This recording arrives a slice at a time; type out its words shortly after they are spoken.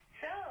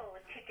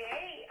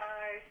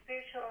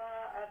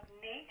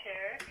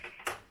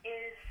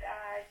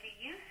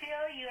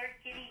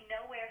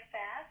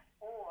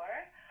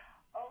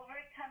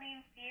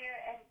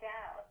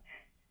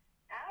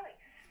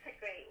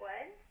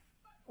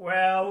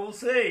Well, we'll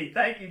see.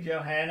 Thank you,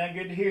 Johanna.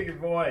 Good to hear your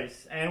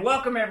voice. And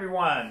welcome,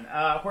 everyone.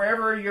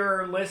 Wherever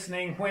you're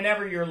listening,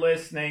 whenever you're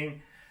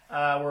listening,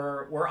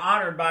 we're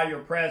honored by your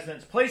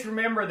presence. Please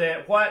remember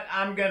that what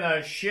I'm going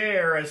to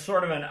share as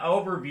sort of an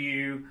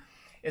overview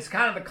is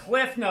kind of the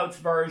Cliff Notes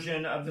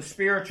version of the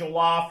spiritual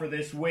law for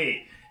this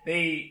week.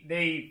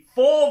 The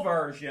full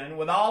version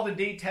with all the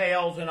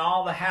details and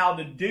all the how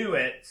to do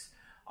it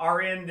are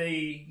in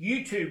the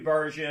YouTube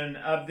version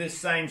of this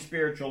same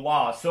spiritual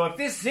law. So if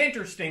this is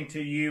interesting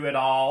to you at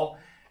all,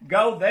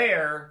 go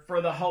there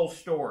for the whole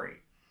story.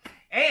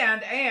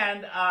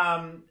 And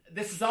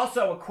this is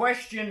also a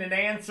question and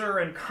answer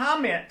and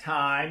comment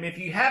time. If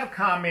you have a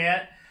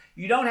comment,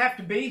 you don't have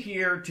to be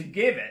here to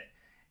give it.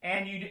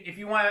 And if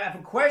you want to have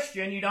a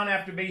question, you don't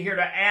have to be here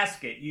to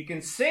ask it. You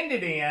can send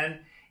it in,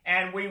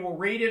 and we will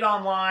read it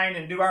online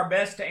and do our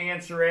best to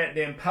answer it,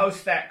 then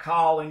post that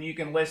call, and you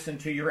can listen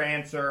to your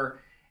answer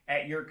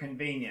at your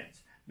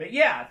convenience. But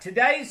yeah,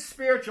 today's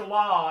spiritual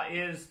law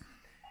is,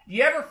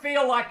 you ever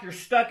feel like you're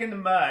stuck in the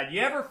mud?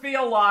 You ever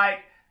feel like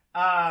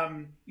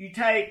you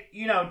take,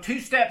 2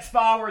 steps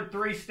forward,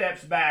 3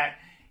 steps back?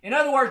 In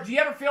other words, do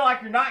you ever feel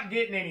like you're not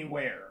getting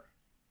anywhere?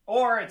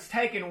 Or it's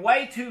taken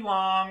way too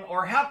long?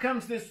 Or how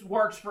comes this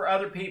works for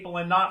other people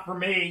and not for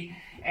me?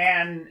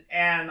 And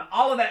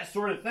all of that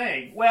sort of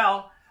thing.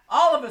 Well,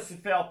 all of us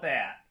have felt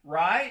that,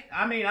 right?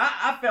 I mean,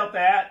 I felt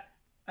that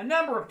a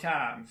number of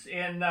times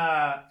in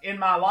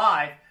my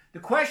life. The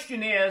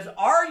question is,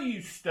 are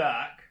you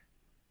stuck?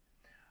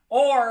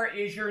 Or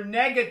is your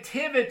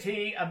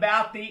negativity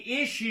about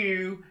the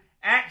issue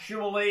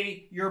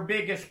actually your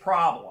biggest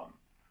problem?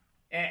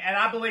 And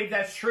I believe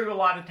that's true a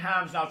lot of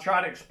times, and I'll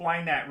try to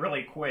explain that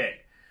really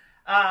quick.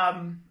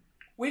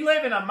 We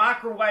live in a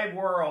microwave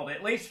world,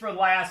 at least for the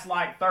last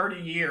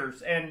 30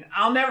 years. And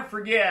I'll never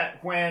forget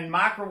when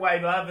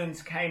microwave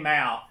ovens came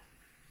out.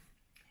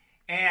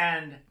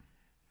 And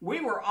we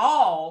were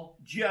all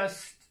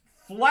just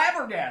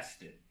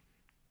flabbergasted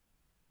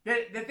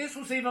that this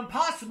was even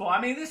possible. I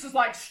mean, this is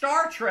like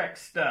Star Trek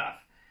stuff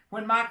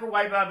when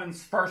microwave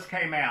ovens first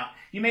came out.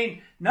 You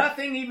mean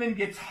nothing even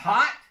gets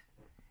hot,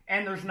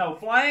 and there's no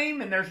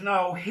flame, and there's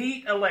no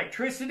heat,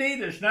 electricity,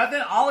 there's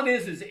nothing. All it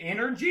is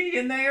energy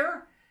in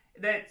there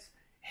that's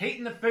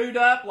heating the food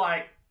up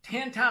like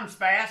 10 times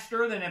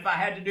faster than if I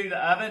had to do the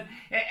oven.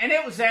 And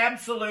it was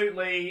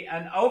absolutely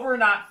an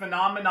overnight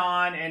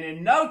phenomenon, and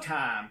in no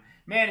time,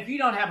 man, if you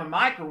don't have a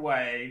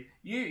microwave,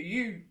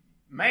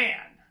 man,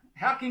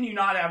 how can you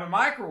not have a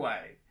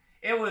microwave?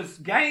 It was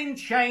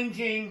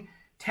game-changing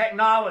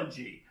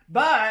technology.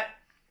 But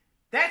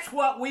that's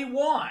what we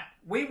want.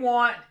 We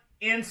want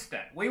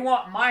instant. We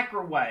want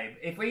microwave.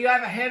 If we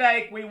have a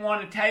headache, we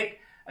want to take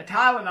a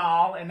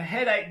Tylenol and the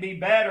headache be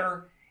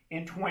better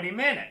in 20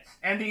 minutes.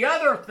 And the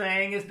other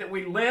thing is that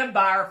we live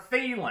by our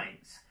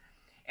feelings.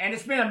 And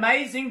it's been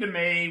amazing to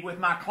me with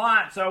my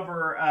clients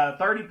over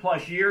 30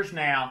 plus years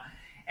now.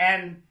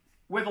 And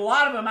with a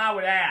lot of them, I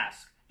would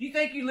ask, do you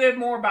think you live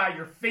more by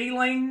your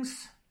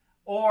feelings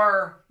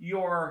or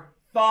your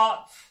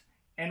thoughts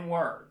and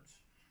words?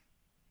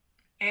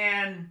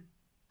 And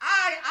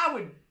I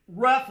would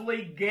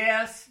roughly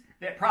guess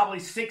that probably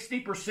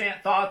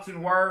 60% thoughts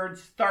and words,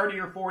 30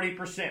 or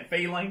 40%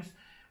 feelings.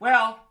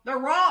 Well, they're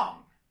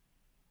wrong.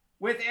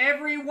 With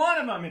every one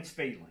of them, it's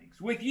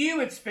feelings. With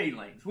you, it's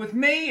feelings. With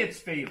me, it's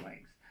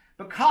feelings.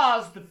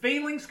 Because the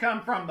feelings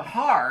come from the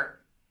heart,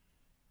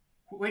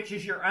 which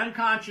is your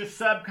unconscious,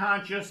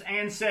 subconscious,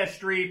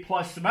 ancestry,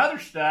 plus some other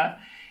stuff.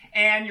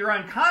 And your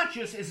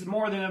unconscious is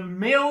more than 1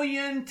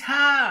 million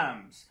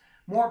times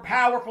more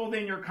powerful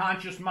than your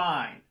conscious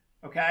mind.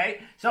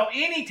 Okay? So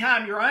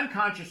anytime your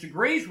unconscious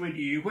agrees with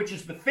you, which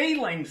is the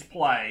feelings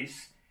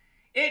place,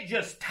 it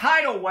just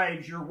tidal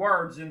waves your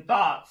words and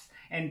thoughts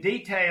and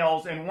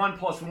details and 1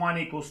 +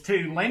 1 =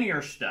 2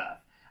 linear stuff.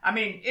 I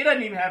mean, it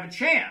doesn't even have a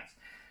chance.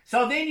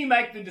 So then you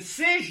make the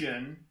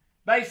decision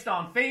based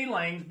on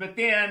feelings, but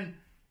then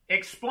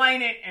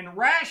explain it and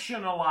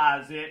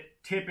rationalize it,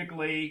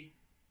 typically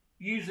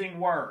using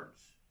words,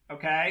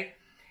 okay?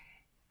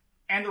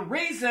 And the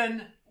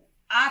reason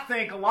I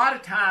think a lot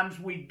of times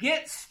we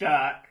get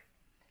stuck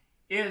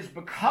is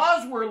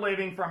because we're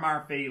living from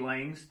our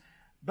feelings,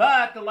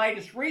 but the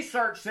latest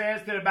research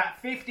says that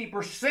about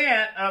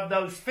 50% of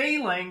those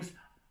feelings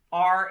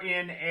are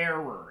in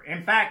error.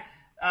 In fact,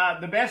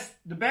 the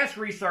best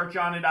research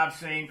on it I've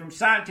seen from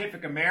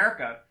Scientific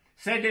America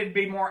said it'd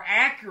be more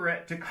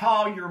accurate to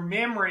call your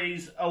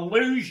memories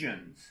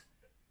illusions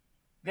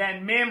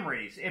than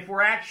memories if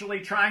we're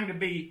actually trying to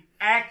be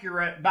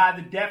accurate by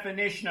the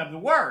definition of the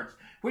words,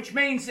 which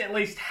means at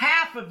least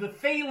half of the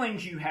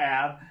feelings you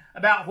have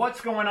about what's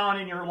going on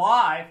in your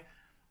life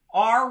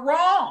are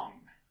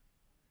wrong.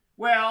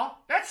 Well,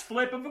 that's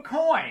flip of a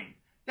coin.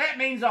 That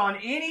means on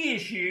any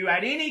issue,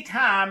 at any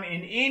time,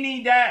 in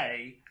any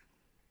day,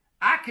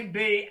 I could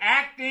be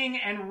acting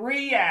and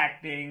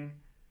reacting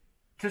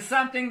to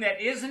something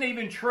that isn't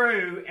even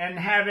true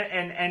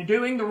and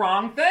doing the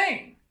wrong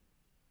thing.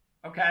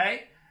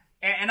 Okay?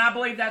 And I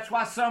believe that's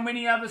why so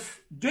many of us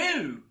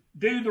do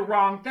the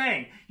wrong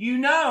thing. You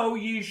know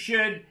you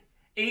should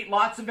eat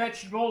lots of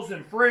vegetables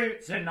and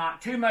fruits and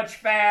not too much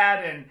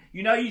fat, and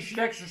you know you should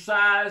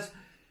exercise.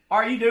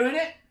 Are you doing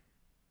it?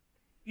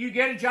 You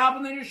get a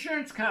job with an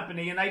insurance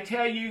company and they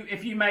tell you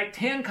if you make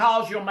 10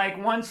 calls, you'll make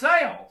 1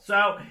 sale.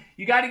 So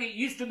you got to get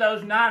used to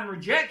those 9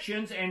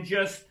 rejections and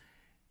just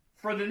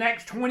for the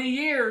next 20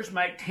 years,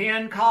 make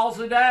 10 calls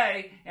a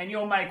day and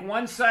you'll make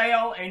 1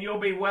 sale and you'll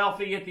be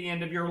wealthy at the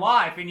end of your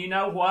life. And you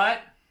know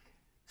what?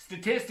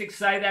 Statistics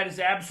say that is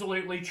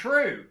absolutely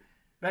true.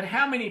 But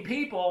how many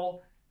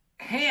people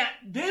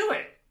can't do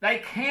it? They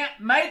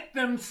can't make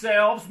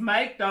themselves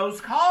make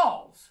those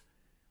calls.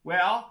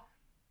 Well,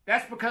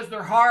 that's because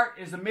their heart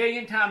is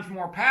 1,000,000 times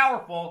more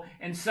powerful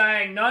and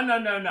saying,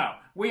 no.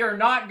 We are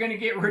not going to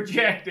get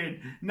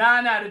rejected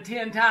 9 out of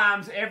 10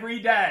 times every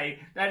day.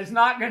 That is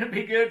not going to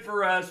be good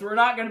for us. We're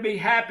not going to be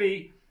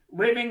happy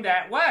living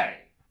that way.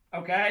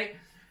 Okay?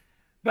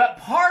 But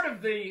part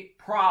of the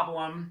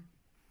problem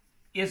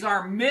is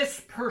our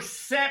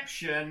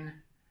misperception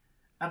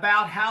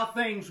about how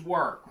things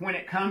work when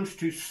it comes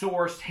to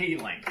source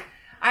healing.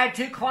 I had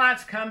 2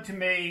 clients come to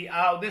me,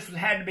 this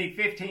had to be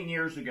 15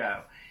 years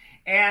ago,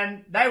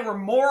 and they were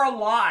more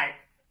alike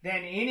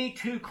than any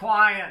 2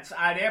 clients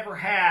I'd ever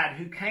had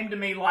who came to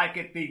me like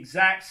at the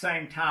exact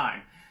same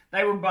time.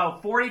 They were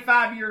both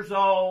 45 years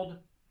old,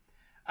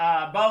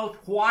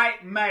 both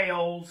white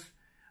males,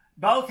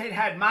 both had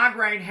had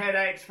migraine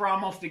headaches for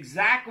almost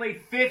exactly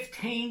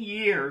 15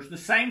 years, the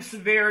same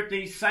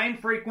severity, same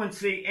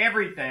frequency,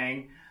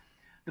 everything.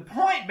 The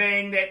point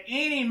being that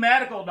any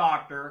medical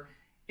doctor,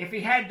 if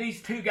he had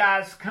these 2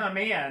 guys come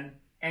in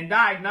and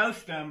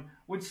diagnosed them,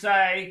 would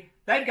say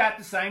they've got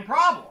the same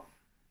problem.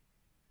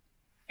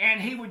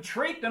 And he would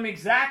treat them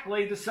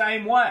exactly the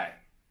same way.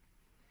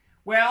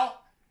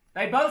 Well,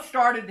 they both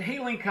started the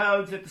healing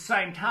codes at the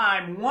same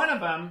time. One of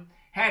them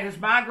had his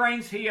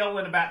migraines heal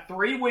in about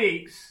 3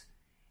 weeks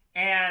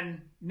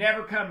and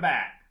never come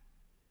back.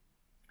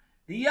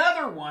 The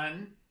other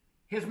one,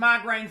 his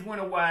migraines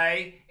went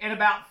away in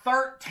about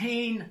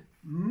 13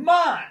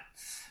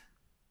 months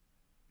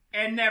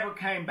and never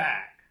came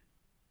back.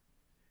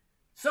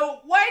 So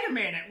wait a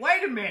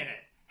minute.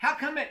 How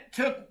come it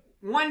took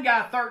one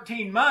guy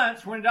 13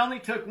 months when it only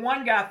took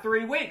one guy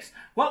 3 weeks?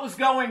 What was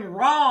going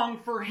wrong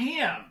for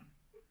him?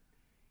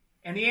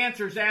 And the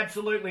answer is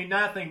absolutely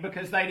nothing,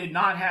 because they did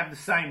not have the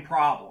same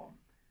problem.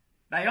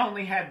 They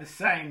only had the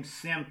same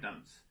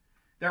symptoms.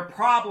 Their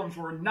problems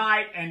were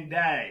night and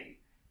day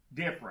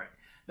different.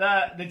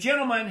 The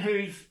gentleman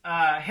whose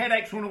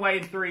headaches went away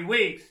in 3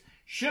 weeks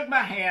shook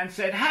my hand,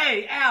 said,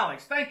 "Hey,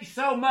 Alex, thank you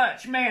so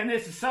much. Man,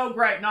 this is so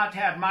great not to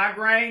have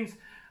migraines.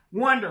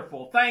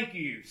 Wonderful. Thank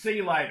you. See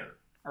you later."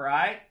 All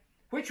right?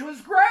 Which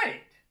was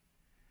great.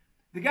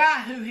 The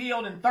guy who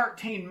healed in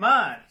 13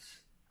 months,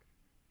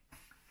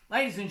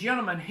 ladies and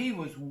gentlemen, he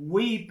was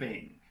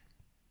weeping.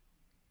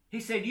 He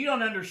said, "You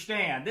don't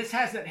understand. This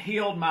hasn't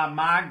healed my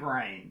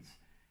migraines.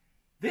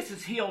 This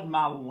has healed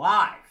my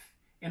life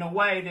in a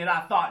way that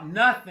I thought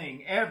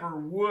nothing ever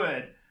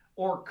would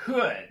or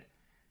could."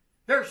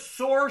 Their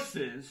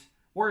sources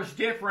were as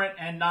different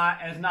and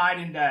not as night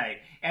and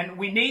day. And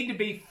we need to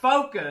be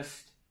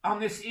focused on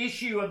this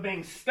issue of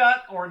being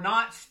stuck or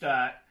not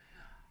stuck,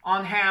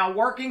 on how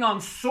working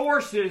on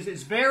sources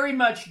is very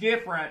much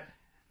different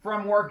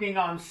from working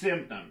on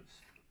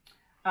symptoms.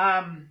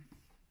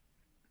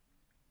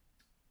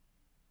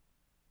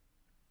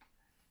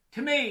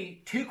 To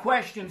me, 2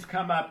 questions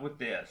come up with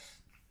this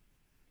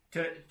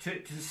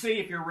to see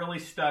if you're really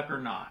stuck or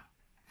not.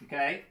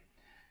 Okay?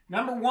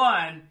 Number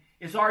 1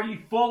 is, are you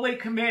fully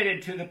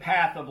committed to the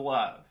path of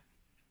love?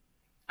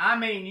 I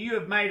mean, you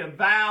have made a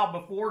vow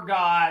before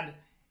God.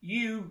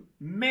 You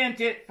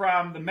meant it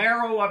from the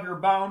marrow of your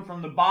bone,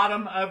 from the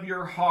bottom of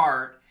your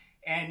heart,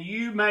 and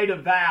you made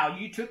a vow.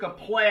 You took a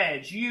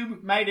pledge. You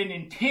made an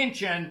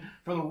intention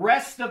for the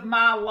rest of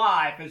my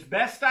life, as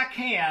best I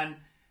can,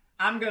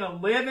 I'm going to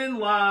live in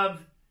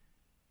love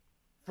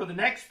for the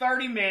next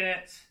 30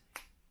 minutes,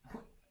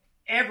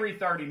 every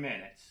 30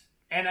 minutes.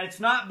 And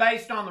it's not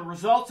based on the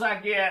results I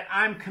get.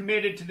 I'm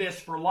committed to this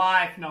for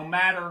life, no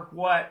matter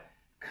what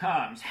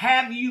comes.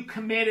 Have you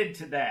committed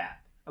to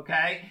that?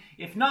 Okay?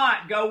 If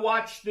not, go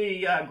watch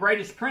the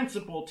Greatest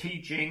Principle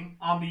teaching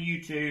on the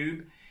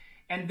YouTube,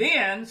 and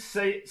then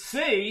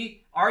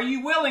see, are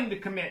you willing to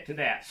commit to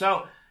that?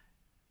 So,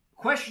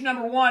 question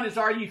number 1 is,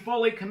 are you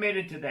fully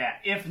committed to that?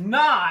 If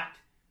not,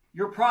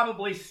 you're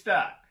probably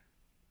stuck.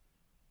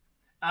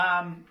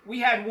 We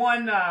had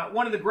one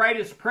of the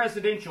greatest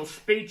presidential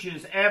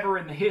speeches ever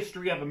in the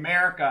history of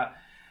America.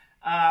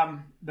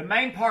 The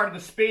main part of the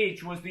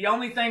speech was, the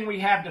only thing we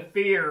have to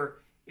fear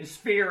is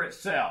fear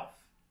itself.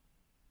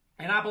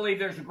 And I believe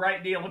there's a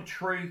great deal of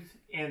truth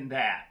in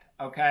that,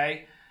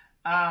 okay?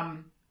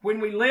 When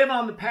we live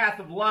on the path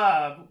of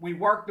love, we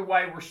work the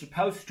way we're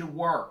supposed to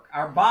work.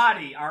 Our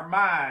body, our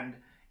mind,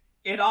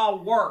 it all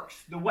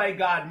works the way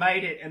God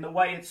made it and the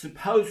way it's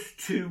supposed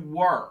to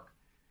work.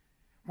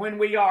 When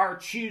we are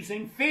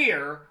choosing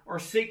fear or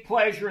seek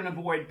pleasure and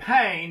avoid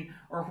pain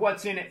or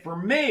what's in it for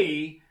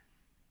me,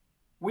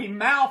 we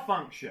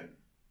malfunction.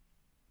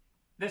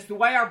 That's the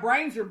way our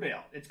brains are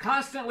built. It's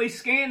constantly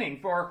scanning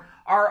for,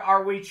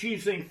 are we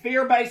choosing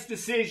fear-based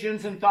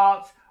decisions and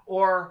thoughts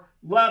or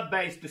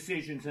love-based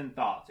decisions and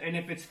thoughts? And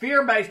if it's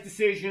fear-based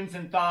decisions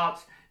and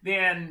thoughts,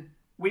 then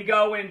we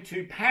go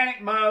into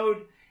panic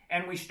mode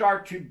and we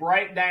start to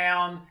break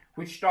down,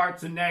 which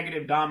starts a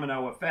negative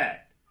domino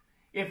effect.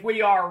 If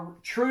we are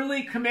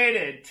truly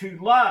committed to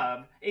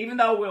love, even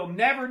though we'll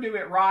never do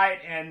it right,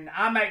 and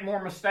I make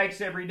more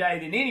mistakes every day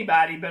than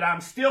anybody, but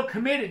I'm still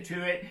committed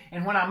to it,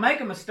 and when I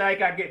make a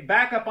mistake, I get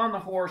back up on the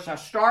horse, I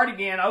start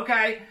again,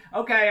 okay,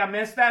 I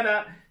messed that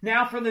up.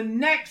 Now for the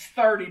next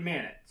 30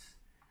 minutes,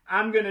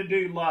 I'm going to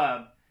do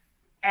love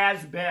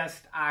as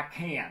best I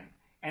can,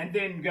 and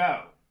then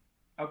go,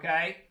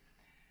 okay?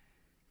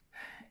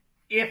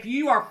 If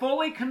you are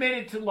fully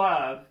committed to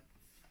love,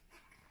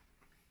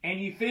 and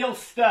you feel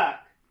stuck,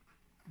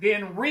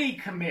 then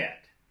recommit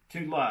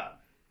to love.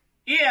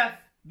 If,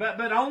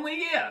 but only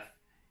if,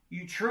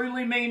 you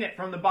truly mean it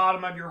from the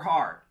bottom of your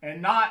heart,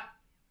 and not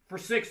for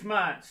 6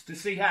 months to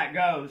see how it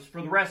goes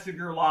for the rest of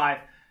your life,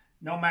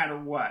 no matter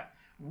what.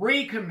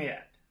 Recommit,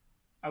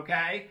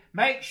 okay?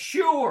 Make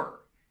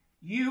sure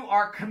you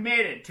are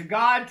committed to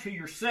God, to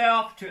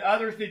yourself, to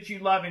others that you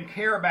love and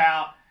care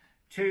about,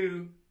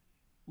 to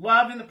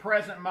love in the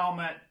present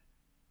moment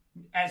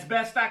as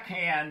best I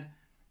can,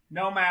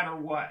 no matter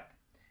what.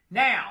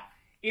 Now,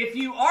 if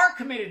you are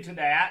committed to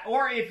that,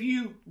 or if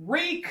you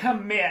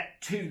recommit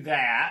to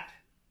that,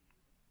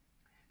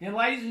 then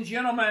ladies and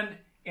gentlemen,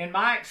 in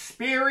my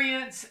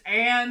experience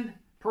and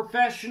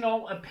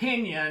professional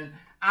opinion,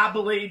 I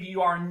believe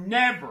you are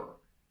never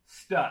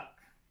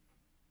stuck.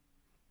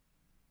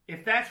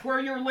 If that's where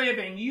you're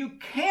living, you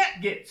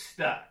can't get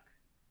stuck.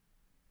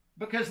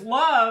 Because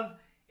love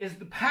is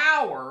the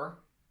power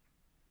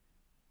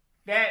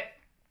that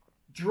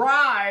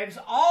drives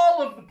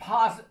all of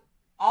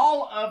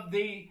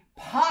the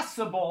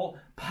possible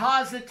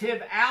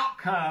positive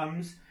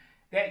outcomes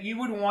that you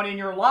would want in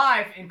your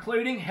life,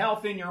 including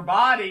health in your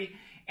body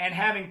and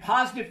having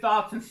positive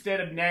thoughts instead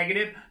of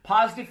negative,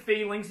 positive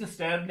feelings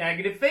instead of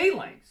negative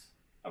feelings.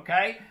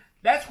 Okay?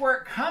 That's where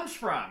it comes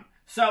from.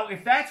 So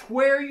if that's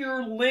where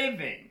you're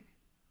living,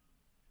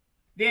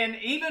 then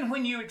even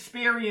when you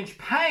experience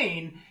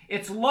pain,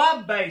 it's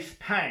love-based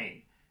pain.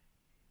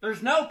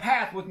 There's no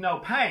path with no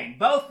pain.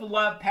 Both the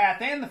love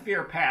path and the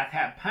fear path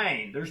have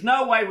pain. There's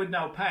no way with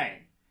no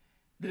pain.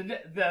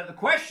 The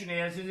question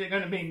is it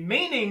going to be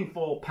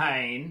meaningful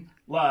pain,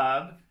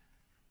 love,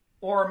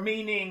 or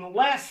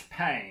meaningless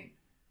pain,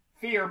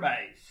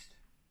 fear-based?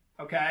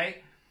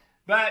 Okay?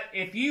 But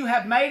if you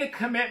have made a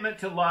commitment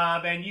to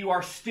love and you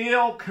are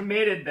still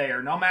committed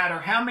there, no matter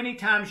how many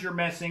times you're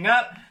messing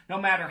up, no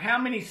matter how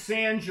many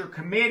sins you're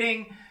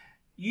committing,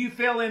 you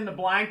fill in the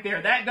blank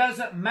there. That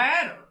doesn't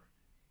matter.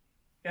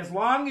 As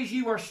long as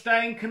you are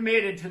staying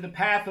committed to the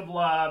path of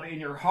love in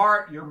your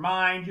heart, your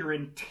mind, your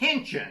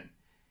intention,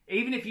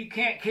 even if you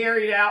can't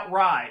carry it out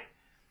right,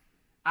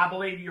 I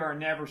believe you are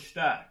never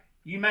stuck.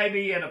 You may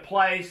be at a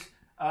place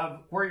of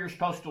where you're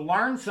supposed to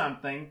learn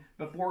something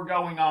before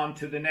going on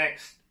to the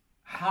next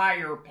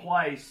higher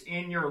place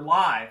in your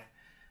life.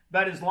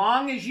 But as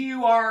long as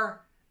you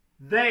are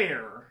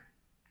there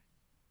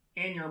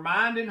in your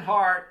mind and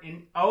heart,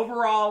 in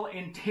overall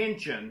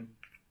intention,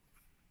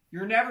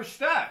 you're never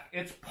stuck.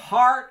 It's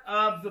part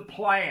of the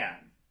plan.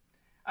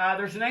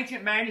 There's an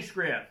ancient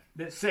manuscript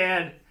that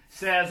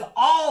says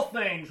all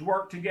things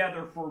work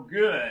together for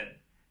good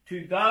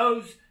to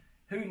those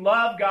who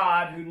love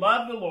God, who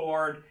love the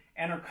Lord,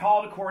 and are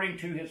called according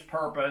to his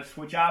purpose,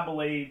 which I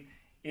believe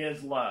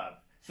is love.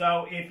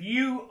 So if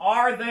you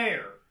are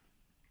there,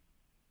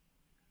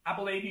 I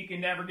believe you can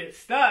never get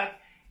stuck.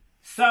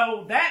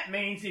 So that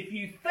means if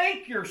you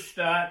think you're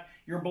stuck,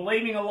 you're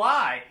believing a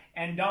lie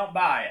and don't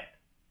buy it.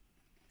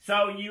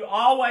 So you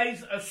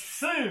always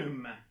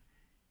assume,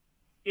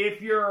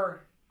 if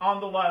you're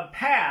on the love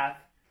path,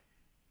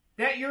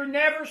 that you're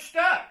never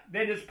stuck.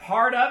 That is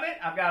part of it.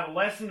 I've got a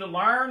lesson to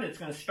learn. It's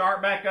going to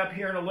start back up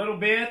here in a little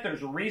bit.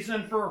 There's a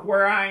reason for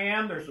where I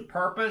am. There's a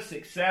purpose,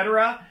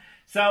 etc.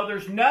 So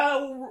there's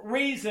no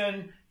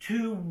reason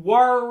to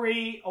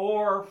worry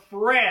or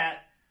fret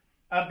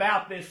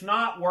about this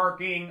not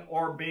working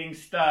or being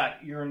stuck.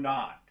 You're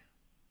not.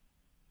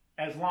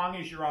 As long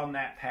as you're on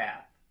that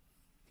path.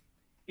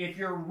 If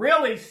you're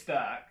really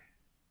stuck,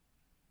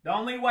 the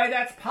only way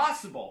that's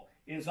possible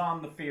is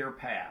on the fear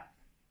path.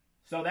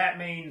 So that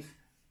means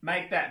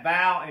make that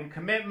vow and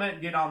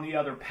commitment, get on the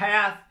other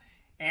path,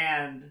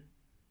 and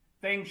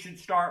things should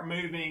start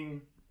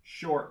moving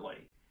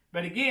shortly.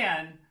 But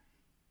again,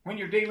 when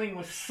you're dealing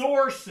with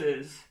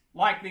sources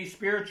like these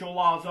spiritual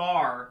laws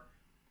are,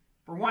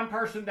 for one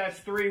person that's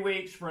 3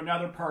 weeks, for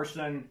another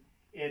person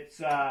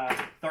it's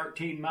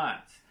 13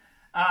 months.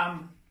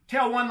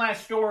 Tell one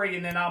last story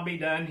and then I'll be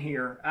done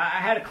here. I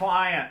had a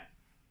client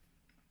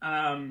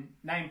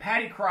named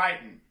Patty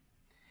Crichton.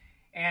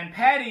 And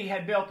Patty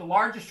had built the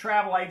largest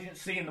travel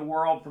agency in the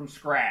world from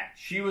scratch.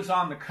 She was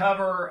on the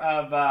cover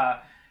of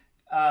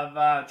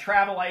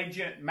travel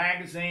agent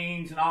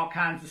magazines and all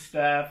kinds of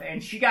stuff.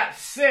 And she got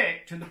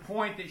sick to the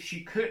point that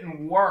she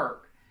couldn't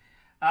work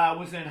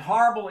was in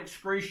horrible,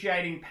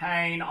 excruciating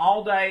pain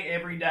all day,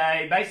 every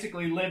day,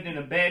 basically lived in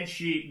a bed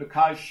sheet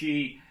because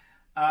she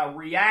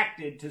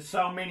reacted to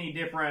so many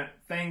different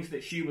things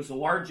that she was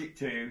allergic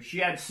to. She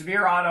had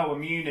severe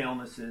autoimmune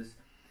illnesses.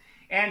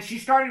 And she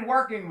started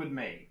working with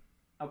me,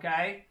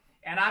 okay?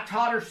 And I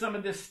taught her some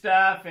of this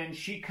stuff, and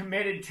she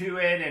committed to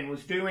it and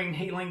was doing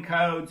healing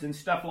codes and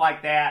stuff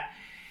like that.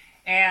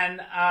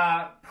 And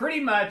pretty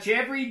much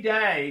every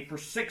day for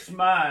 6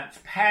 months,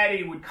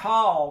 Patty would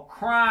call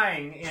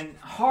crying in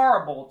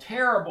horrible,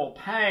 terrible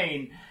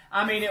pain.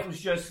 I mean, it was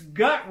just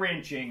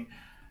gut-wrenching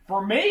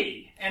for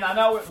me. And I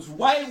know it was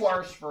way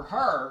worse for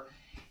her.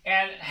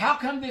 And how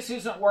come this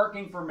isn't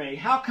working for me?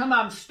 How come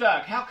I'm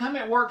stuck? How come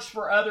it works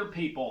for other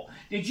people?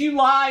 Did you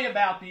lie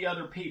about the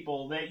other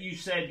people that you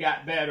said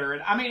got better?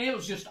 And I mean, it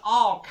was just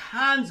all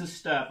kinds of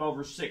stuff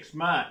over 6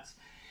 months.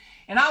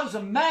 And I was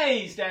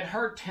amazed at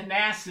her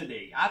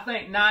tenacity. I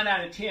think 9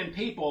 out of 10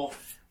 people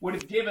would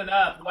have given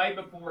up way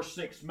before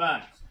 6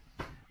 months.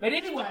 But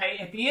anyway,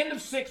 at the end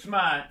of 6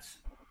 months,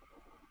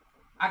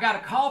 I got a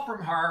call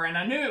from her, and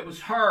I knew it was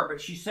her,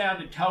 but she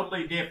sounded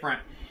totally different.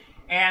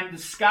 And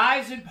the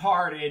skies had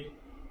parted,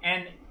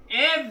 and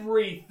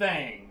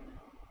everything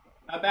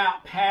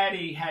about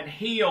Patty had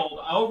healed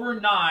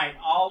overnight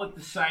all at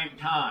the same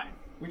time,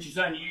 which is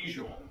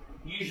unusual.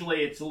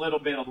 Usually it's a little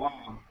bit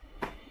along.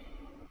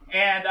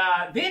 And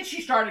then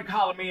she started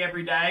calling me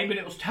every day, but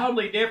it was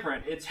totally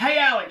different. It's, hey,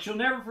 Alex,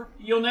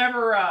 you'll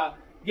never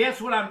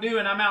guess what I'm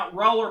doing. I'm out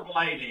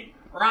rollerblading,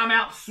 or I'm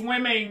out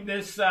swimming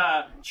this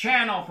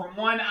channel from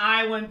one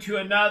island to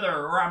another,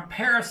 or I'm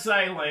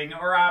parasailing,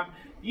 or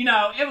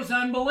it was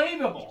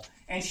unbelievable.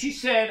 And she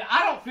said,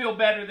 I don't feel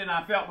better than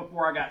I felt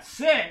before I got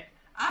sick.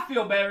 I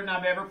feel better than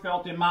I've ever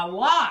felt in my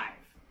life.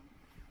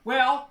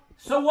 Well,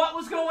 so what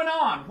was going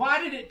on?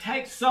 Why did it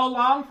take so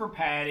long for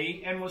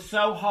Patty and was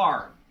so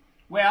hard?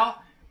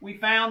 Well, we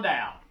found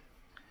out.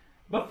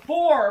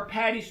 Before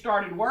Patty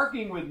started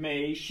working with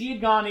me, she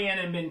had gone in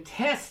and been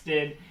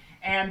tested,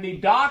 and the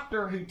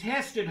doctor who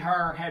tested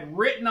her had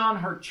written on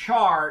her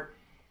chart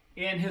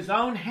in his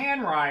own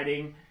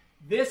handwriting,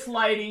 this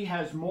lady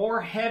has more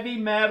heavy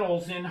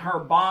metals in her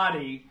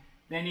body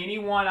than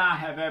anyone I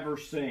have ever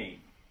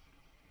seen.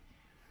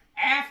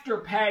 After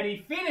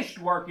Patty finished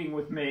working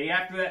with me,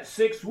 after that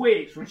 6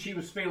 weeks when she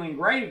was feeling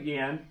great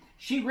again,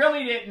 she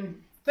really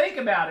didn't think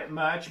about it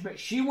much, but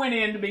she went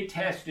in to be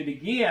tested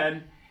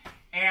again,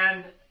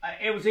 and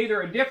it was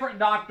either a different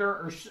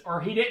doctor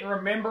or he didn't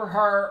remember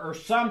her or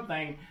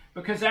something,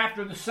 because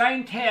after the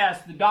same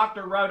test, the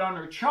doctor wrote on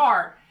her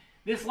chart,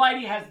 this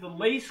lady has the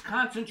least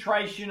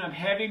concentration of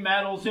heavy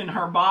metals in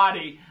her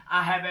body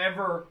I have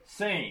ever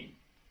seen.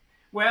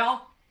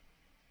 Well,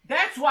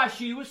 that's why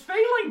she was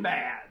feeling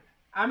bad.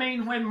 I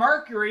mean, when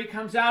mercury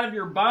comes out of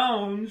your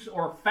bones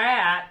or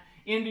fat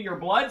into your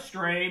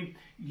bloodstream,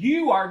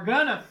 you are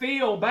gonna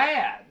feel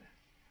bad.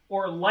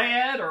 Or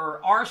lead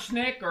or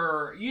arsenic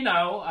or,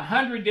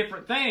 100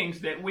 different things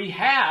that we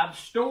have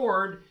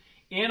stored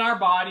in our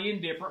body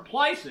in different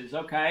places,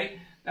 okay?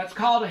 That's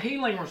called a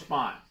healing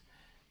response.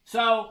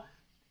 So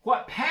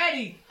what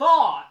Patty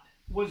thought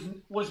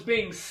was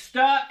being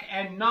stuck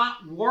and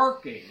not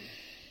working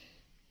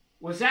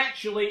was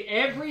actually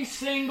every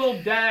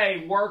single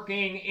day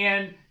working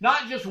in,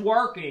 not just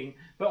working,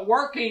 but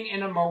working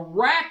in a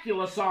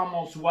miraculous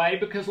almost way,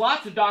 because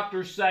lots of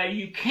doctors say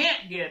you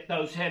can't get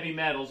those heavy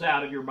metals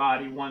out of your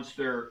body once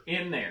they're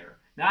in there.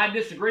 Now, I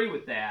disagree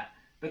with that,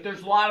 but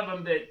there's a lot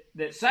of them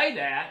that say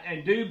that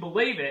and do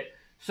believe it.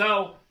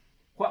 So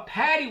what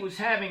Patty was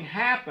having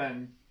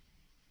happen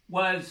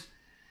was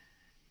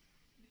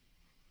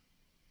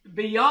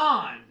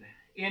beyond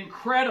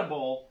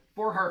incredible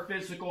for her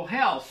physical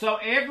health. So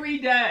every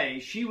day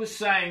she was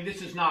saying,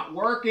 this is not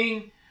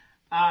working,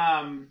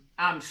 I'm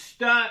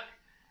stuck,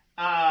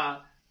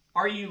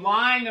 are you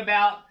lying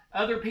about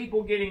other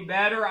people getting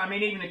better? I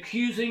mean, even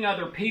accusing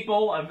other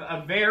people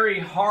of very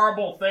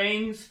horrible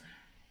things.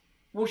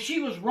 Well, she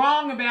was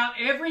wrong about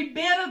every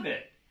bit of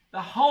it.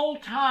 The whole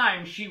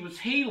time she was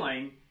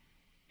healing,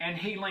 and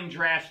healing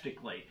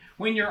drastically.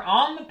 When you're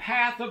on the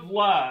path of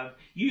love,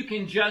 you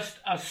can just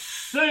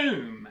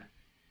assume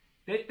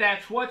that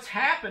that's what's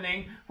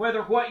happening,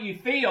 whether what you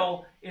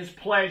feel is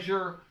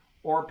pleasure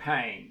or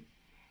pain.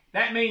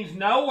 That means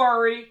no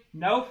worry,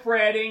 no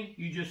fretting.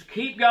 You just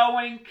keep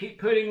going, keep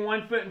putting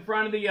one foot in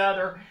front of the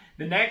other.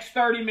 The next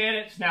 30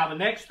 minutes, now the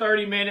next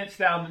 30 minutes,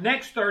 now the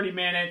next 30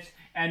 minutes,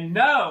 and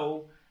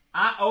know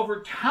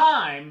over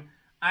time,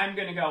 I'm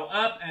going to go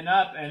up and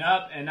up and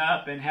up and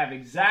up and have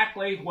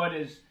exactly what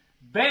is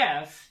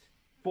best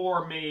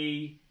for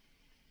me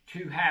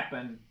to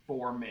happen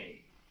for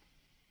me.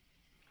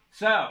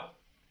 So,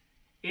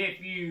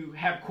 if you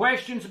have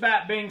questions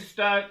about being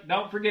stuck,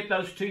 don't forget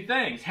those two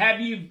things. Have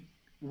you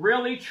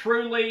really,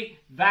 truly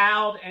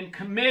vowed and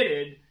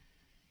committed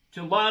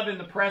to love in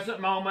the present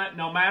moment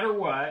no matter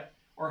what,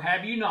 or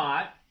have you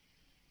not?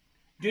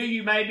 Do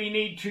you maybe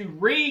need to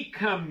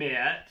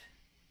recommit,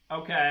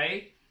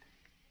 okay?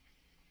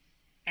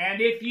 And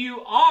if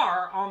you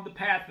are on the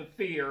path of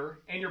fear,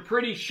 and you're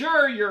pretty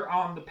sure you're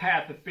on the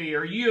path of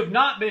fear, you have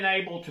not been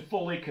able to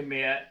fully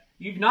commit.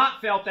 You've not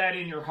felt that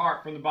in your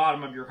heart from the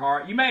bottom of your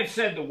heart. You may have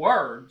said the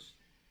words,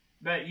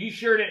 but you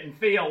sure didn't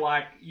feel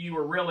like you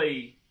were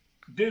really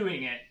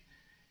doing it.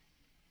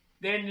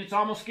 Then it's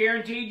almost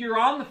guaranteed you're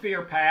on the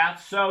fear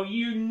path, so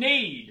you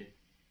need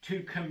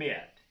to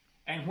commit.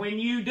 And when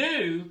you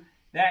do,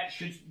 that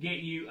should get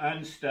you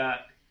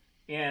unstuck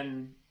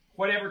in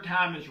whatever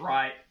time is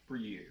right for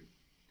you.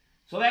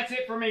 So that's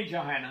it for me,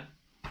 Johanna.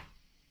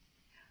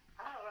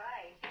 All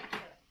right.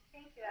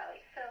 Thank you, Alex.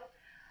 So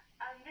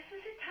this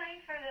is a time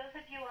for those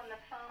of you on the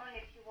phone,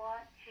 if you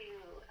want to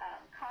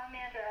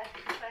comment or ask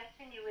a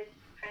question, you would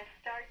press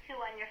 *2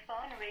 on your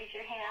phone and raise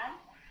your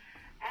hand.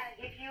 And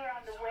if you're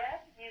on the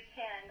web, you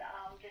can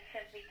just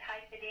simply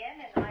type it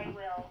in, and I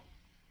will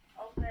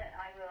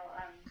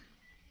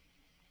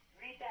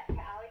read that to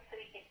Alex so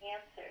he can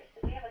answer.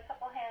 So we have a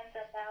couple hands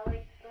up,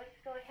 Alex. So let's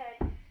go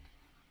ahead.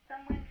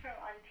 Someone from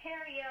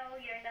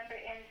Ontario, your number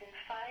ends in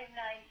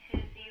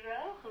 5920.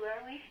 Who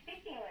are we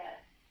speaking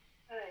with?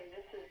 Hi,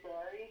 this is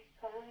Laurie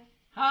calling.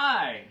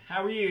 Hi,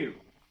 how are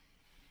you?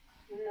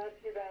 Not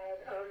too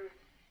bad.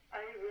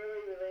 I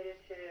really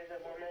related to the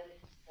woman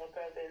who spoke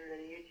of in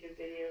the YouTube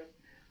video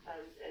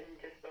and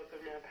just spoke of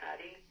now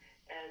Patty.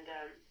 And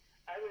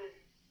I was,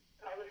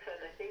 all of a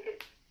sudden, I think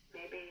it's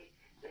maybe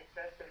the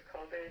stress of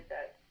COVID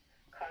that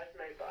caused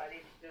my body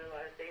to do a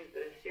lot of things.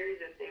 A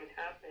series of things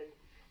happened,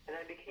 and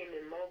I became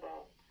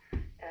immobile.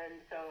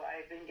 And so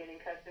I've been getting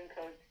custom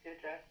codes to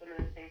address some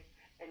of the things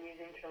and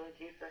using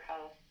Trilogy for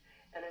health.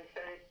 And I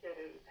started to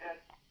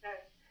have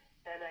success.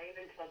 And I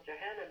even told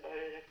Johanna about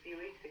it a few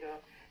weeks ago.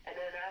 And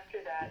then after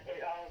that,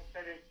 it's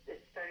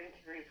starting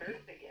to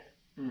reverse again.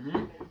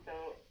 Mm-hmm. And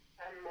so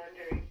I'm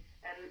wondering,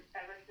 and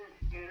ever since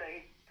June,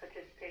 I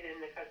participated in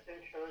the custom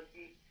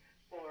Trilogy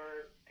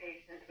for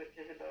patients, which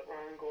is about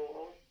wrong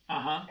goals.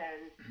 Uh-huh.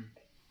 And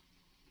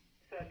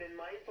so I've been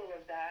mindful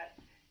of that.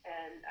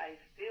 And I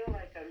feel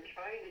like I'm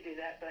trying to do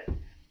that, but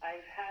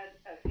I've had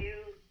a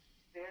few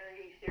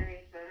very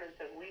serious moments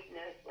of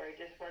weakness where I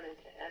just wanted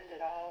to end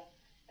it all.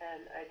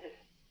 And I just,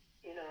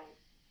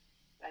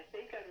 I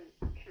think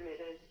I'm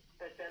committed,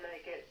 but then when I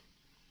get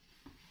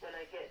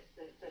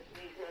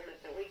these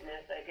moments of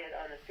weakness, I get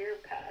on a fear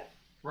path.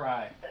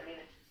 Right. I mean,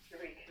 to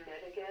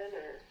recommit again,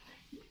 or?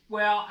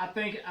 Well, I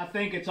think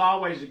it's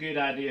always a good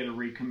idea to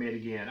recommit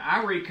again.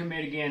 I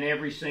recommit again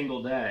every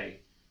single day,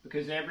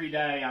 because every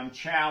day I'm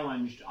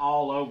challenged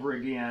all over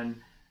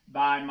again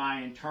by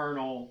my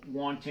internal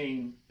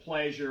wanting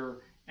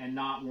pleasure and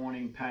not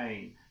wanting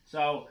pain.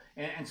 So,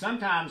 and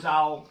sometimes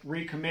I'll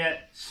recommit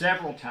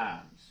several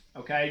times,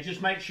 okay?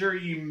 Just make sure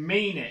you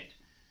mean it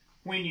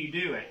when you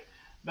do it.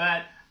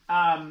 But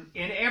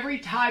in every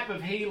type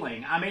of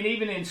healing, I mean,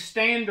 even in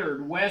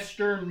standard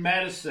Western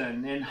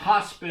medicine, in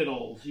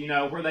hospitals,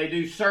 where they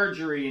do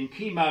surgery and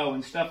chemo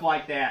and stuff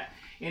like that,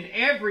 in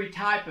every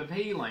type of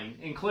healing,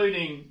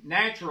 including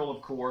natural,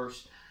 of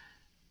course,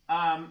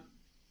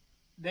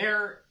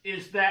 there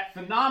is that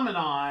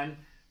phenomenon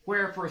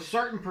where for a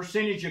certain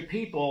percentage of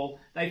people,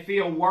 they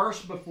feel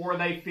worse before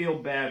they feel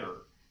better.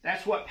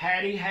 That's what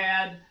Patty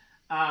had.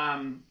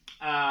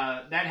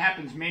 That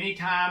happens many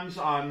times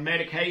on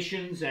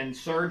medications and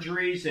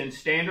surgeries. In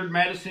standard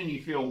medicine,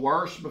 you feel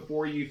worse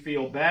before you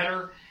feel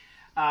better.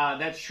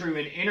 That's true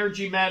in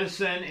energy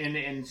medicine.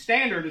 In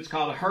standard, it's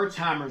called a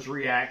Herxheimer's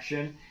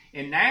reaction.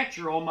 In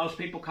natural, most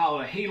people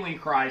call it a healing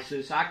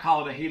crisis. I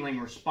call it a healing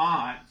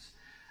response.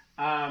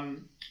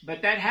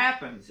 But that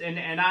happens,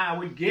 and I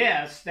would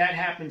guess that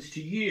happens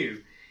to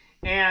you.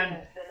 And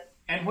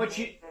what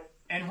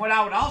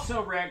I would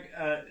also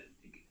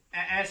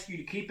ask you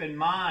to keep in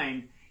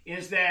mind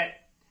is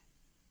that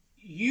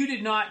you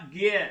did not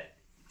get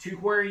to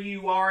where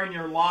you are in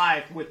your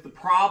life with the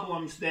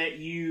problems that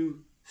you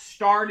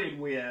started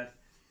with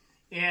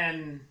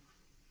in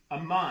a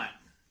month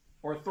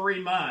or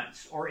 3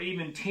 months or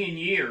even 10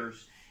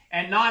 years,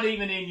 and not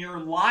even in your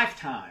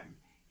lifetime.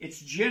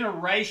 It's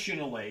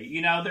generationally.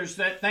 There's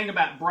that thing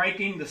about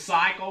breaking the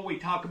cycle. We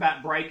talk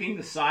about breaking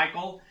the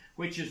cycle,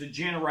 which is a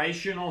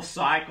generational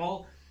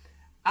cycle.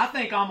 I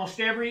think almost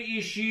every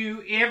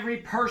issue every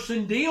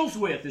person deals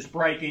with is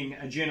breaking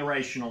a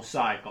generational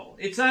cycle.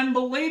 It's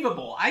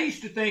unbelievable. I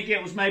used to think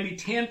it was maybe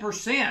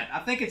 10%. I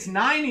think it's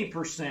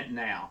 90%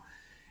 now.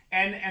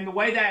 And the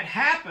way that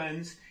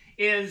happens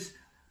is,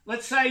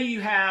 let's say you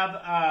have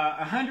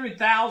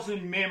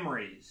 100,000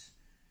 memories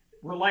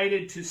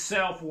related to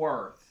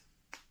self-worth.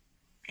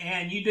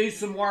 And you do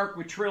some work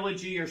with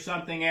Trilogy or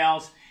something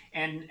else,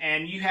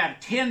 and you have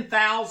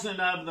 10,000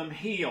 of them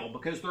heal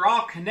because they're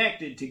all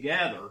connected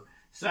together.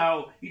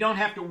 So you don't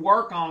have to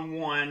work on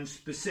one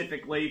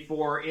specifically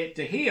for it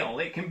to heal.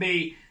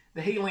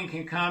 The healing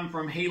can come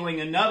from healing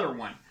another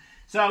one.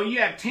 So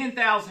you have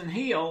 10,000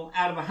 heal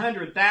out of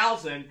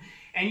 100,000,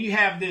 and you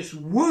have this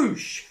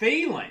whoosh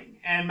feeling,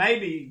 and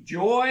maybe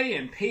joy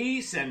and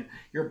peace, and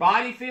your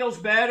body feels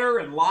better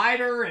and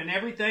lighter and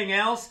everything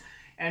else.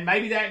 And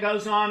maybe that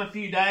goes on a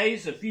few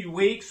days, a few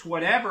weeks,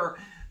 whatever.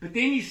 But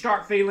then you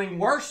start feeling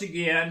worse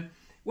again,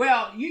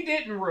 Well, you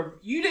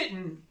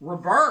didn't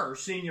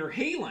reverse in your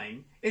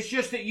healing. It's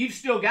just that you've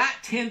still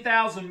got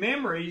 10,000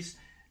 memories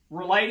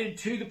related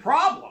to the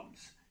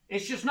problems.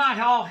 It's just not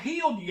all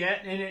healed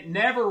yet, and it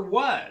never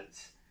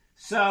was.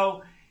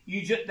 So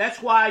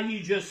that's why you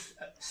just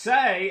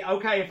say,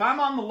 okay, if I'm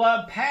on the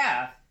love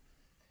path,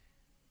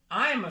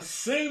 I am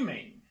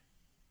assuming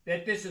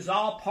that this is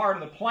all part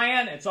of the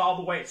plan. It's all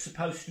the way it's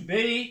supposed to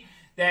be.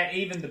 That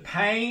even the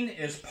pain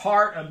is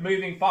part of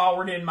moving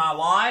forward in my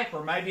life,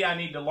 or maybe I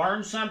need to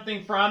learn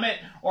something from it,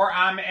 or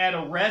I'm at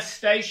a rest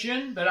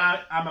station that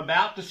I'm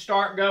about to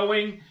start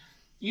going,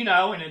 in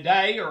a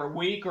day or a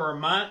week or a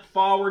month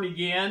forward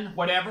again,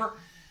 whatever.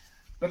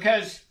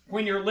 Because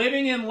when you're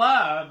living in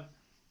love,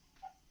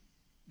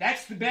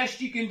 that's the best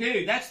you can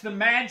do. That's the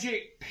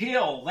magic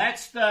pill.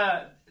 That's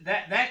the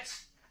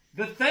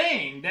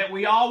thing that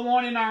we all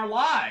want in our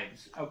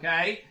lives,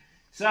 okay?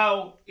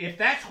 So if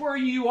that's where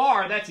you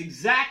are, that's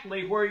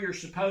exactly where you're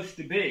supposed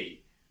to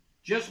be.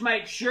 Just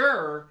make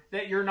sure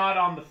that you're not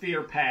on the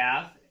fear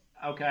path,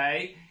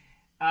 okay?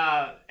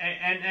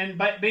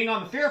 But being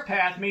on the fear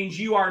path means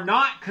you are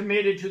not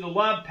committed to the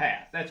love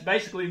path. That's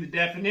basically the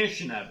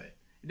definition of it.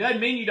 It doesn't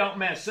mean you don't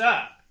mess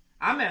up.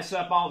 I mess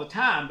up all the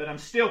time, but I'm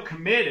still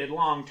committed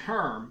long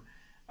term,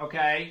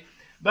 okay?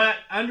 But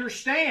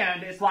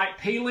understand, it's like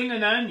peeling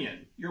an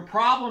onion. Your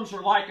problems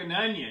are like an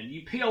onion.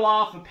 You peel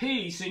off a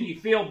piece and you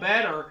feel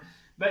better,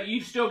 but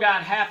you've still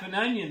got half an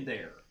onion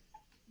there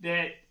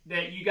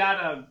that you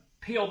got to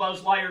peel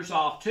those layers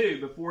off too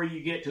before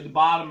you get to the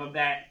bottom of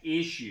that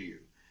issue.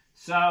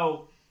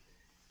 So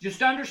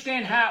just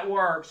understand how it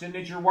works and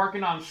that you're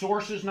working on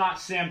sources, not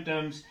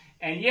symptoms.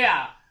 And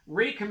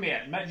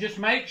recommit. Just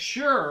make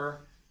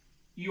sure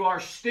you are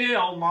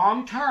still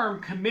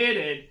long-term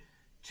committed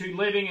to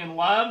living in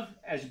love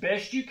as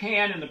best you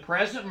can in the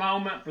present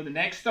moment for the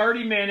next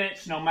 30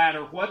 minutes, no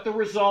matter what the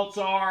results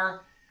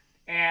are,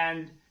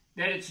 and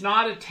that it's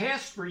not a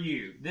test for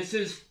you. This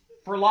is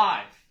for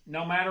life,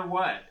 no matter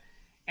what.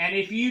 And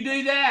if you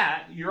do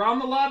that, you're on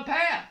the love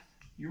path.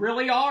 You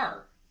really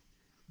are.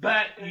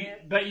 But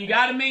you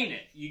got to mean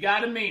it. You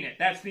got to mean it.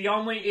 That's the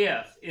only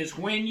if, is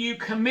when you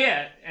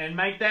commit and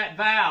make that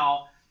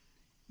vow,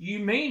 you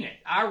mean it.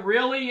 I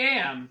really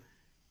am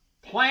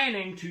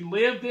planning to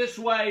live this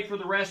way for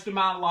the rest of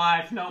my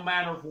life, no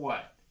matter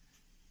what.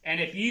 And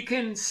if you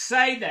can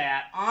say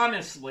that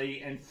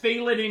honestly and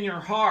feel it in your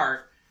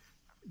heart,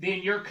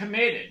 then you're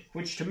committed,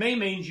 which to me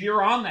means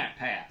you're on that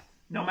path,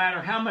 no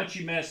matter how much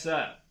you mess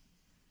up.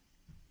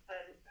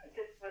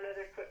 Just one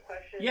other quick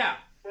question. Yeah.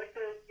 What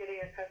does getting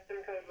a custom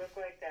code look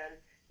like then?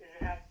 Does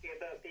it have to be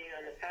about being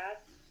on the path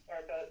or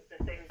about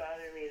the thing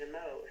bothering me the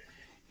most?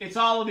 It's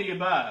all of the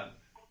above.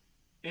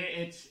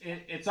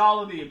 It's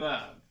all of the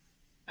above.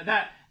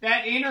 That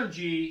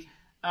energy,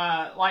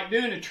 like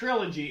doing a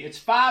trilogy, it's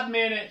 5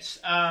 minutes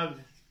of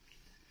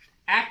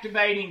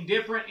activating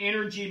different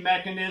energy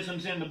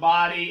mechanisms in the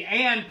body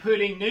and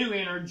putting new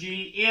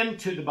energy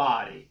into the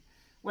body.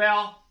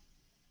 Well,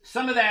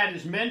 some of that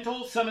is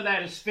mental, some of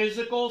that is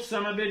physical,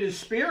 some of it is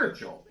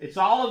spiritual. It's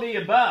all of the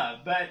above,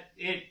 but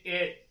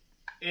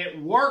it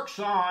works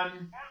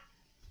on,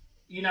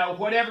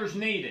 whatever's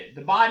needed.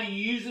 The body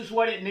uses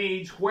what it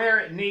needs where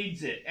it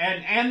needs it,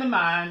 and the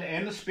mind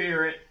and the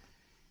spirit.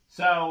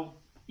 So,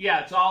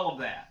 it's all of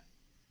that.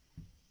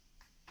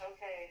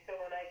 Okay, so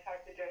when I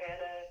talk to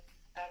Johanna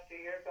after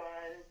you're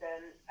gone,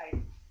 then I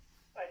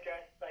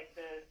address,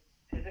 the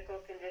physical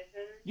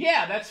condition?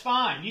 Yeah, that's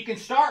fine. You can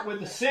start with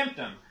the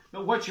symptom,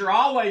 but what you're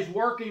always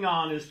working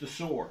on is the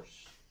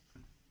source.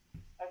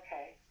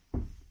 Okay.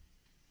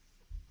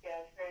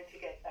 Yeah, it's great to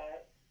get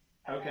that.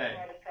 Okay. I had a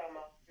lot of trauma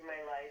through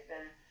my life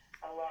and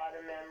a lot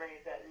of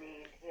memories that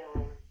need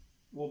healing.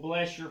 Well,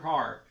 bless your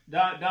heart.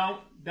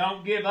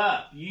 Don't give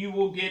up. You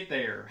will get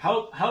there.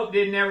 Hope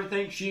didn't ever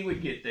think she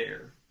would get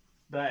there,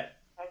 but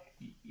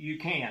you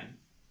can.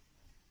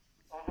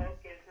 Well,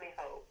 hope gives me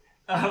hope.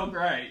 Oh,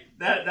 great.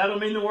 That'll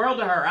mean the world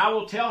to her. I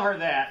will tell her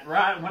that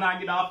right when I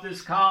get off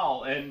this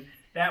call, and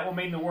that will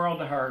mean the world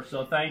to her.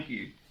 So thank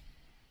you.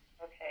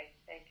 Okay,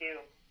 thank you.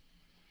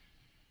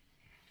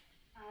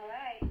 All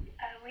right.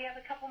 We have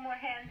a couple more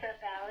hands up,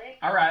 Alex.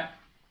 All right.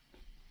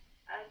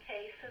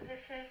 Okay, so this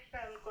is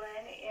from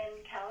Glenn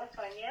in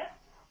California,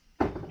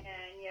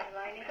 and your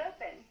line is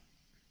open.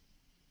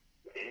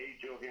 Hey,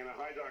 Johanna.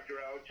 Hi,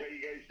 Dr. Alex. How you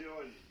guys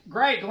doing?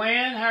 Great,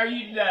 Glenn. How are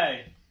you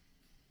today?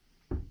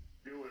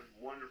 Doing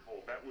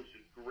wonderful. That was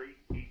a great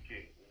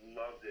teaching.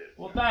 Loved it.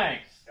 Well,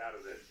 thanks. Out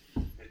of it.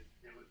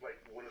 It was like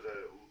one of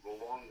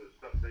the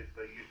stuff that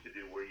I used to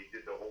do where you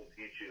did the whole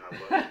teaching. I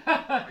love it.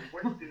 My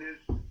question is...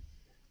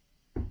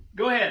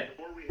 Go ahead.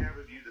 The more we have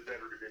of you, the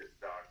better it is,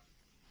 Doc.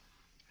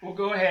 Well,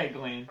 go ahead,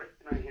 Glenn.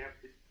 Thank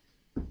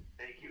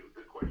you.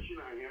 The question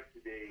I have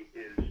today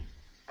is,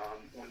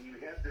 when you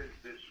had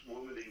this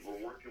woman that you were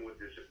working with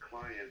as a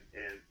client,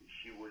 and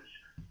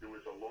there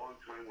was a long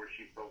time where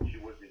she felt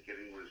she wasn't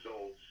getting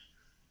results,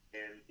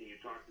 and you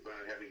talked about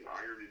having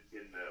iron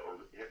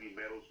or heavy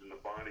metals in the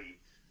body.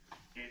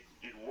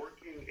 Did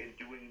working and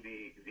doing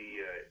the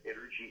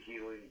energy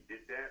healing,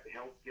 did that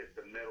help get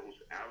the metals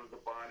out of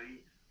the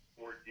body,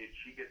 did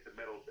she get the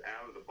metals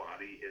out of the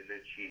body and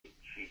then she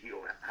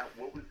healed?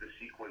 What was the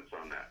sequence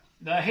on that?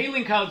 The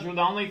healing codes were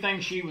the only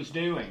thing she was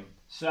doing.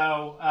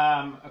 So,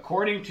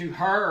 according to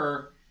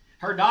her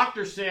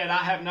doctor said, I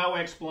have no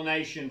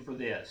explanation for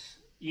this.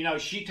 You know,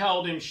 she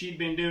told him she'd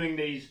been doing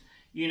these,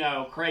 you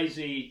know,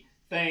 crazy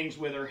things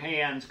with her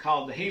hands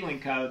called the healing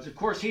codes. Of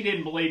course, he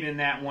didn't believe in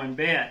that one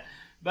bit.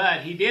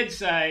 But he did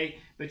say,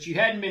 but you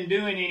hadn't been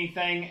doing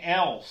anything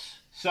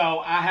else. So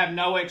I have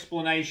no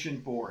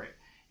explanation for it.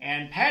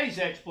 And Patty's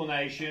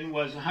explanation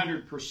was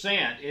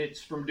 100%.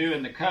 It's from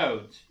doing the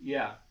codes.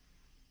 Yeah.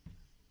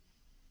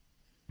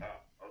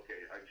 Okay.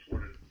 I just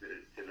wanted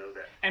to know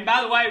that. And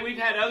by the way, we've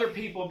had other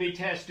people be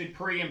tested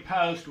pre and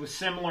post with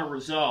similar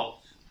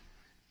results.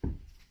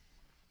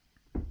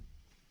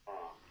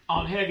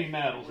 On heavy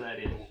metals, that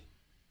is.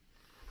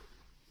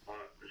 So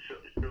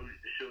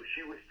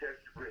she was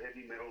tested for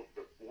heavy metals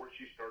before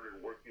she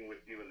started working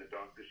with you, and the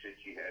doctor said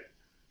she had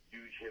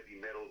huge heavy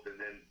metals, and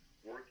then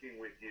working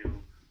with you,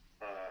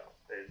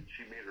 and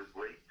she made her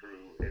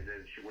breakthrough, and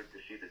then she went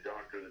to see the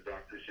doctor, and the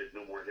doctor said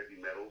no more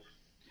heavy metals.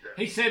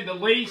 He said the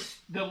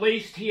least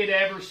he had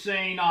ever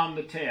seen on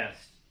the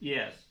test.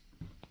 Yes.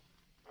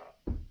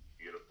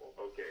 Beautiful.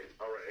 Okay.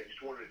 All right. I just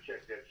wanted to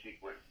check that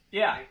sequence.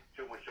 Yeah. Thank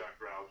you so much,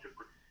 Dr. Alex.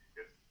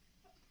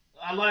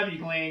 I love you,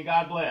 Glenn.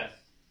 God bless.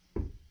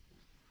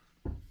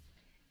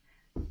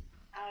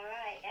 All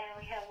right, and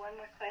we have one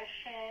more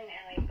question,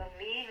 and I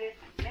believe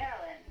it's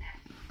Marilyn.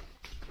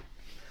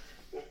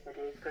 Yes, it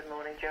is. Good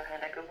morning,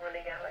 Johanna. Good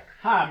morning, Alex.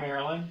 Hi,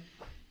 Marilyn.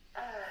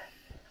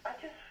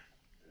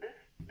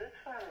 This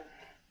one,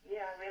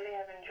 yeah, I really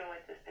have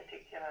enjoyed this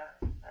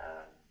particular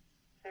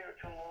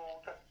spiritual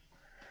law. Got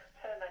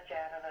so much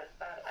out of it,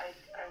 but I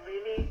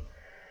really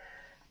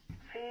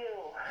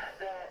feel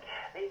that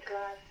these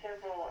last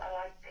several are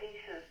like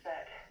pieces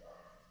that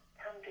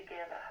come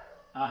together.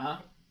 Uh-huh.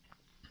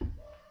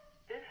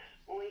 This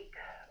week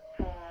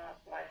for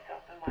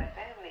myself and my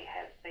family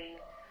has been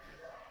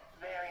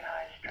very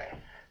high stress.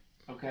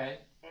 Okay.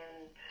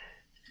 And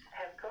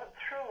have got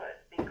through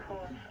it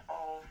because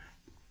of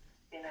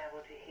being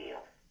able to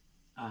heal.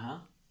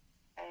 Uh-huh.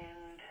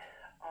 And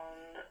on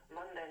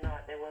Monday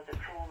night there was a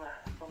trauma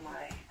for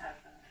my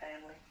husband's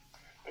family.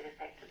 It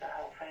affected the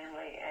whole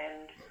family,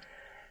 and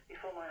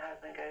before my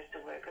husband goes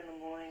to work in the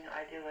morning,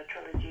 I do a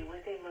trilogy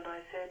with him, and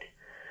I said,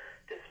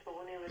 this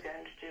morning we're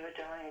going to do a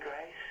Dying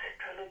Grace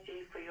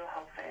trilogy for your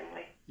whole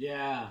family.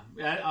 Yeah.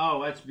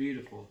 That's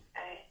beautiful.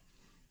 And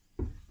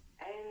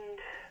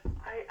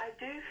I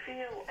do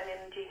feel an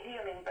energy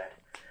healing, but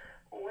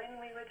when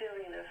we were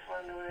doing this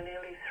one, we were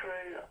nearly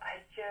through,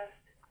 I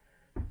just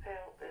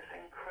felt this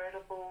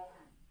incredible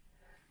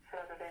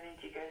flood of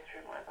energy go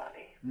through my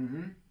body.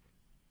 Mm-hmm.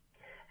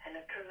 And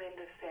a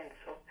tremendous sense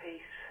of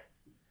peace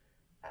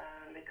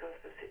because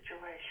of the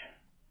situation.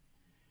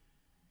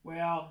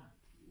 Well,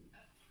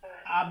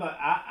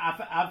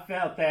 I've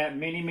felt that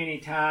many, many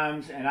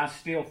times, and I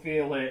still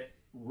feel it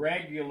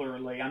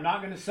regularly. I'm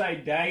not going to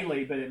say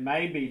daily, but it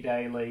may be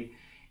daily.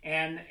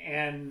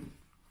 And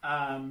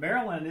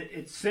Marilyn,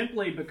 it's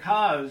simply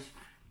because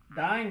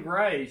Dying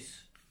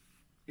Grace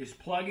is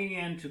plugging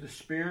into the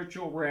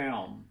spiritual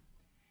realm,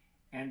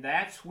 and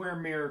that's where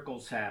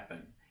miracles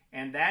happen.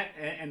 And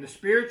the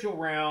spiritual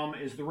realm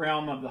is the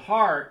realm of the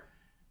heart,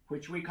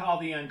 which we call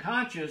the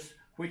unconscious,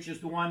 which is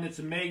the one that's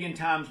 1,000,000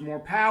 times more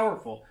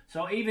powerful.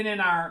 So even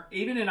in our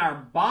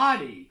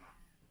body,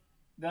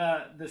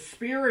 the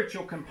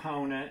spiritual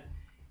component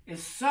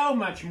is so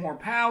much more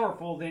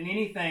powerful than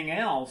anything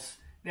else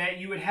that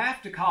you would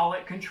have to call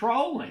it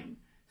controlling.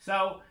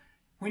 So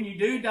when you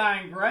do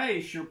Dying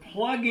Grace, you're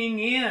plugging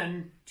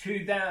in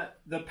to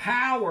the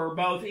power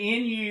both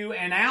in you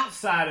and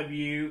outside of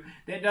you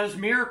that does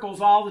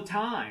miracles all the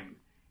time.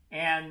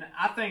 And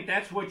I think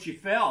that's what you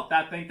felt.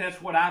 I think that's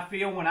what I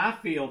feel when I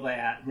feel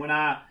that, when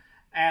I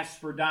ask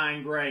for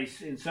Dying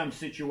Grace in some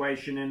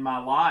situation in my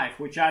life,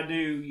 which I do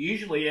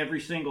usually every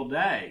single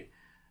day.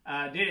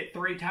 I did it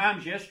 3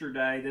 times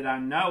yesterday that I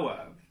know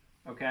of,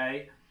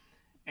 okay?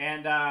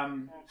 And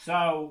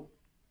so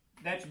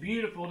that's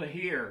beautiful to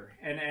hear,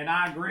 and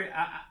I agree.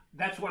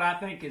 That's what I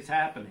think is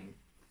happening.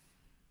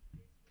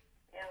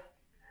 Yeah,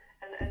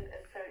 and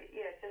so,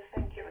 yeah, just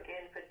thank you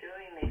again for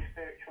doing these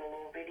spiritual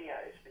law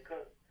videos,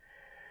 because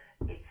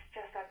it's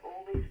just like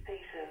all these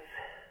pieces,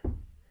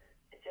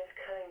 it just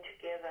came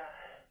together.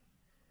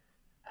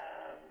 I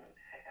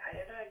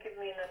don't know, give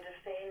me an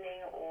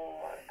understanding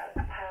or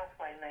a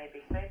pathway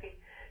maybe. Maybe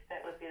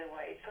that would be the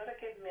way. It sort of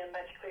gives me a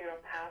much clearer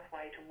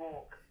pathway to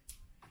walk.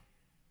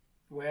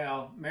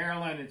 Well,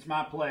 Marilyn, it's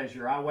my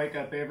pleasure. I wake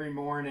up every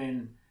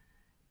morning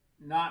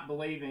not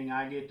believing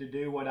I get to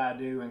do what I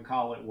do and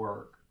call it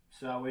work.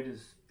 So it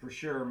is for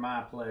sure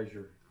my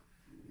pleasure.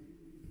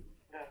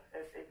 No,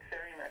 it's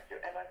very much.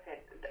 As I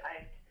said,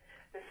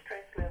 the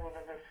stress levels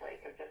of this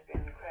week have just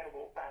been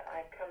incredible, but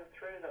I've come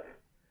through them.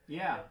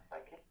 Yeah.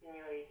 By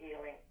continually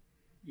healing.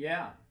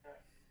 Yeah.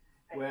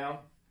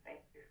 Well, thank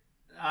you.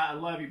 I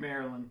love you,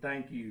 Marilyn.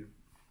 Thank you.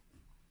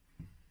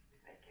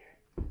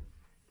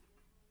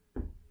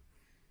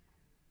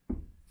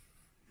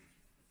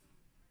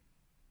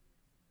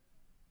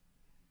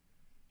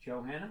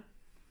 Johanna?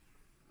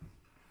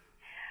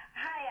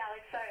 Hi,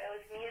 Alex. Sorry, I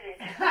was muted.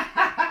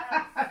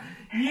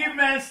 You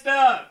messed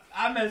up.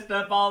 I messed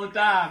up all the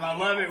time. I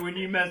love it when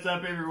you mess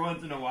up every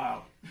once in a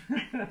while.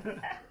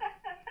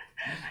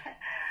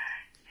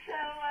 So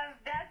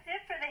that's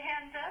it for the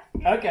hands up.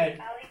 Okay.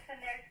 Alex, and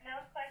there's no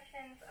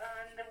questions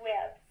on the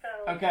web. So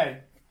Okay.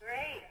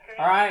 Great.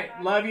 All right.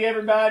 Love you,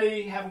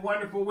 everybody. Have a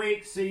wonderful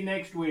week. See you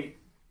next week.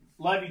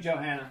 Love you,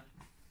 Johanna.